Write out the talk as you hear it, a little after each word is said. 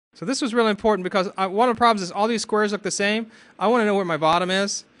So this was really important because one of the problems is all these squares look the same. I want to know where my bottom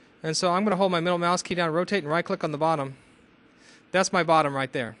is. And so I'm going to hold my middle mouse key down, rotate, and right-click on the bottom. That's my bottom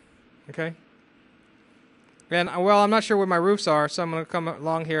right there. Okay? And, well, I'm not sure where my roofs are, so I'm going to come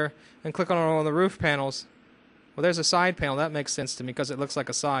along here and click on one of the roof panels. Well, there's a side panel. That makes sense to me because it looks like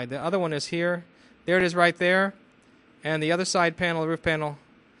a side. The other one is here. There it is right there. And the other side panel, the roof panel,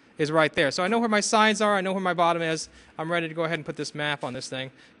 is right there. So I know where my sides are. I know where my bottom is. I'm ready to go ahead and put this map on this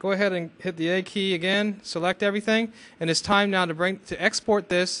thing. Go ahead and hit the A key again. Select everything. And it's time now to export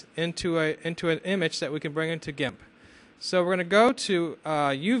this into an image that we can bring into GIMP. So we're going to go to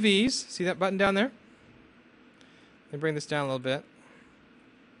UVs. See that button down there? Let me bring this down a little bit.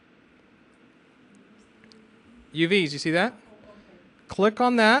 UVs, you see that? Click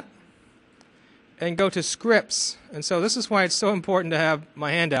on that and go to scripts. And so this is why it's so important to have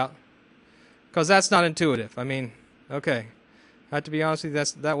my handout, because that's not intuitive. I mean, okay, I have to be honest with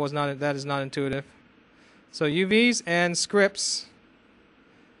you, that is not intuitive. So UVs and scripts,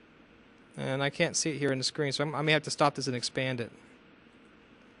 and I can't see it here in the screen, so I may have to stop this and expand it.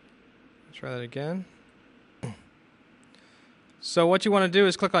 Try that again. So what you want to do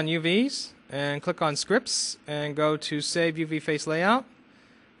is click on UVs and click on scripts and go to Save UV Face Layout.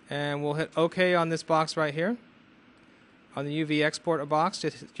 And we'll hit OK on this box right here. On the UV Export box,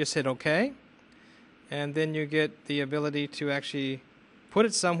 just hit OK. And then you get the ability to actually put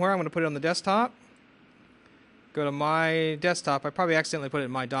it somewhere. I'm going to put it on the desktop. Go to My Desktop. I probably accidentally put it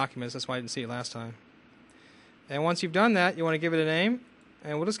in My Documents. That's why I didn't see it last time. And once you've done that, you want to give it a name.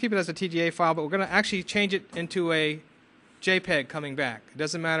 And we'll just keep it as a TGA file, but we're going to actually change it into a JPEG coming back. It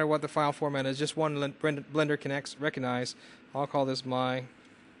doesn't matter what the file format is, just one Blender can recognize. I'll call this My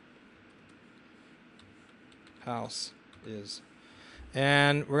House Is.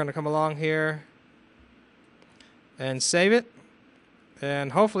 And we're going to come along here and save it.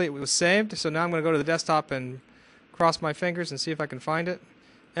 And hopefully it was saved. So now I'm going to go to the desktop and cross my fingers and see if I can find it.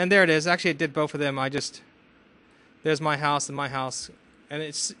 And there it is. Actually, it did both of them. There's My House and My House. And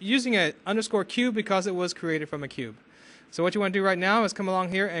it's using an underscore cube because it was created from a cube. So what you want to do right now is come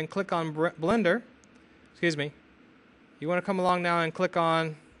along here and click on Blender. Excuse me. You want to come along now and click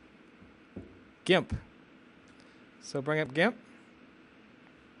on GIMP. So bring up GIMP.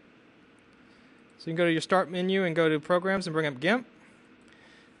 So you can go to your Start menu and go to Programs and bring up GIMP.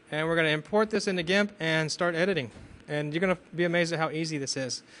 And we're going to import this into GIMP and start editing. And you're going to be amazed at how easy this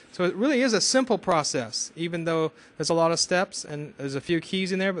is. So it really is a simple process, even though there's a lot of steps and there's a few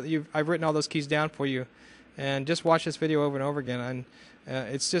keys in there, but I've written all those keys down for you. And just watch this video over and over again, and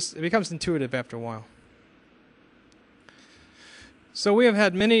it becomes intuitive after a while. So we have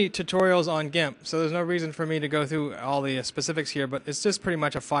had many tutorials on GIMP, so there's no reason for me to go through all the specifics here, but it's just pretty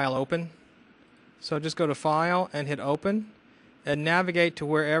much a file open. So just go to File and hit Open, and navigate to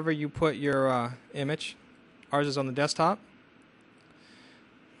wherever you put your image. Ours is on the desktop.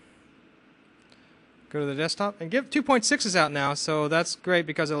 Go to the desktop, and GIMP 2.6 is out now, so that's great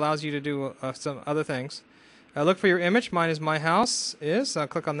because it allows you to do some other things. Look for your image. Mine is My House Is. I'll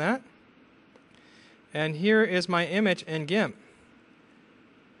click on that. And here is my image in GIMP.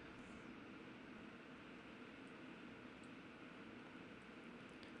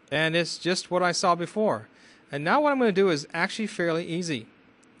 And it's just what I saw before. And now what I'm going to do is actually fairly easy.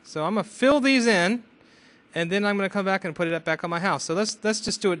 So I'm going to fill these in, and then I'm going to come back and put it back on my house. So let's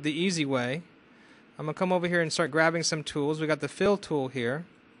just do it the easy way. I'm going to come over here and start grabbing some tools. We got the Fill tool here.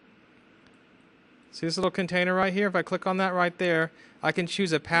 See this little container right here? If I click on that right there, I can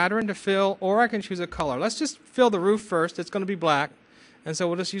choose a pattern to fill, or I can choose a color. Let's just fill the roof first. It's going to be black, and so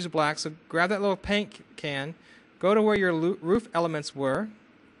we'll just use black. So grab that little paint can, go to where your roof elements were,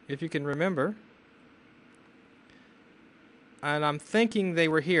 if you can remember. And I'm thinking they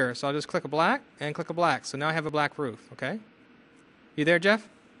were here, so I'll just click a black and click a black. So now I have a black roof, okay? You there, Jeff?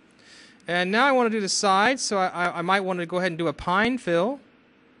 And now I want to do the sides, so I might want to go ahead and do a pine fill.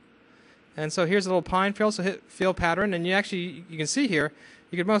 And so here's a little pine fill, so hit Fill Pattern, and you can see here,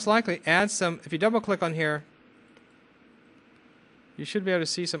 you could most likely add some, if you double click on here, you should be able to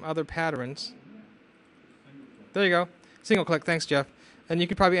see some other patterns. There you go. Single click, thanks Jeff. And you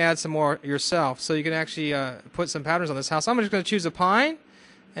could probably add some more yourself, so you can actually put some patterns on this house. I'm just going to choose a pine,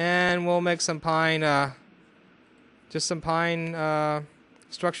 and we'll make some pine, just some pine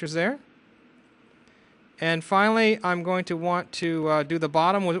structures there. And finally, I'm going to want to do the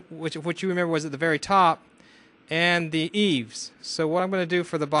bottom, which you remember was at the very top, and the eaves. So what I'm going to do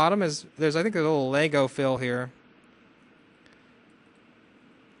for the bottom is, I think there's a little Lego fill here.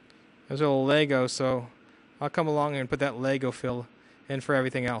 There's a little Lego, so I'll come along and put that Lego fill in for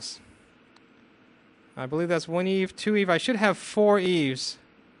everything else. I believe that's one eave, two eave. I should have 4 eaves.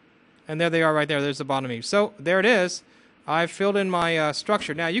 And there they are right there. There's the bottom eave. So there it is. I've filled in my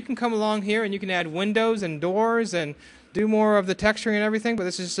structure. Now you can come along here and you can add windows and doors and do more of the texturing and everything, but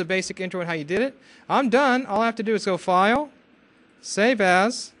this is just a basic intro on how you did it. I'm done. All I have to do is go File, Save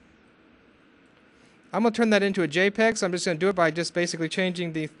As. I'm going to turn that into a JPEG, so I'm just going to do it by just basically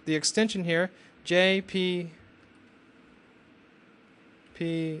changing the extension here, JPG.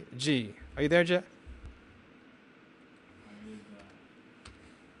 Are you there, Jeff?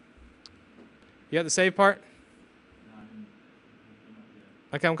 You got the save part?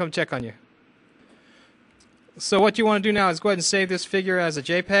 Okay, I'm going to come check on you. So what you want to do now is go ahead and save this figure as a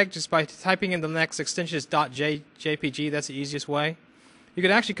JPEG just by typing in the next extension is .jpg. That's the easiest way. You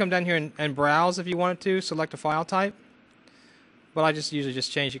could actually come down here and browse if you wanted to, select a file type. But I just usually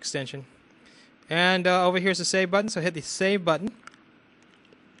just change extension. And over here's the save button, so hit the save button.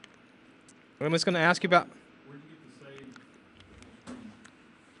 I'm just going to ask you about... Where did you get the save screen?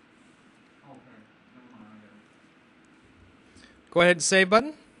 Oh, okay. Never mind. Go ahead and save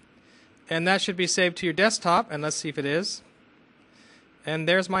button. And that should be saved to your desktop, and let's see if it is. And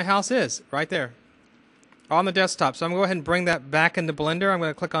there's my house is, right there. On the desktop. So I'm going to go ahead and bring that back into Blender. I'm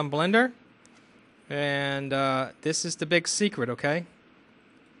going to click on Blender. And this is the big secret, okay?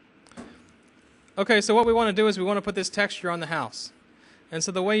 Okay, so what we want to do is we want to put this texture on the house. And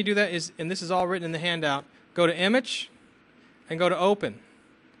so the way you do that is, and this is all written in the handout, go to Image and go to Open.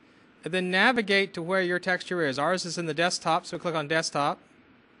 And then navigate to where your texture is. Ours is in the desktop, so click on Desktop.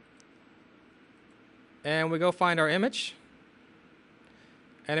 And we go find our image.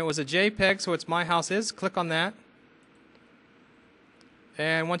 And it was a JPEG, so it's my house is. Click on that.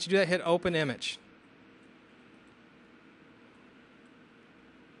 And once you do that, hit Open Image.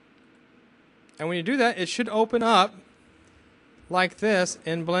 And when you do that, it should open up like this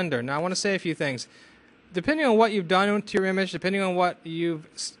in Blender. Now I want to say a few things. Depending on what you've done to your image, depending on what you've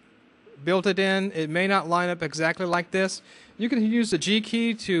built it in, it may not line up exactly like this. You can use the G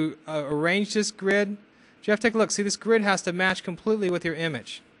key to arrange this grid. Jeff, take a look. See, this grid has to match completely with your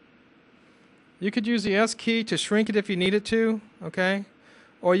image. You could use the S key to shrink it if you needed to, okay?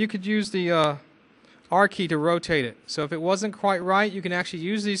 Or you could use the R key to rotate it. So if it wasn't quite right, you can actually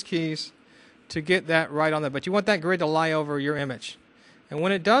use these keys to get that right on there. But you want that grid to lie over your image. And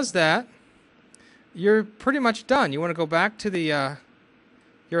when it does that, you're pretty much done. You want to go back to the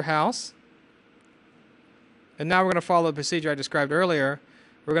your house. And now we're going to follow the procedure I described earlier.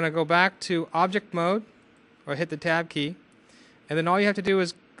 We're going to go back to Object Mode, or hit the Tab key. And then all you have to do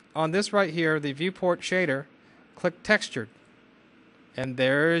is, on this right here, the Viewport shader, click Textured. And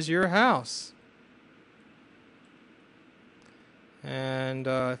there's your house. And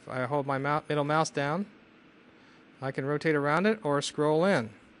if I hold my middle mouse down, I can rotate around it or scroll in.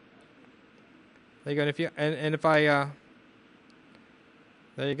 There you go. And if you if I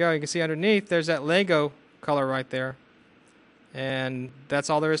there you go. You can see underneath there's that Lego color right there, and that's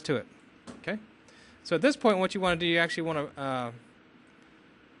all there is to it. Okay. So at this point, what you want to do, you actually want to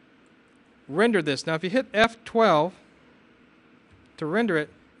render this. Now, if you hit F12 to render it,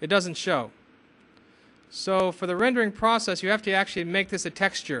 it doesn't show. So for the rendering process, you have to actually make this a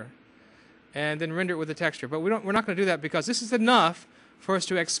texture and then render it with the texture. But we're not going to do that because this is enough for us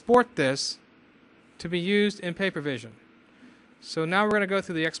to export this to be used in Paper Vision. So now we're going to go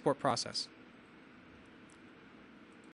through the export process.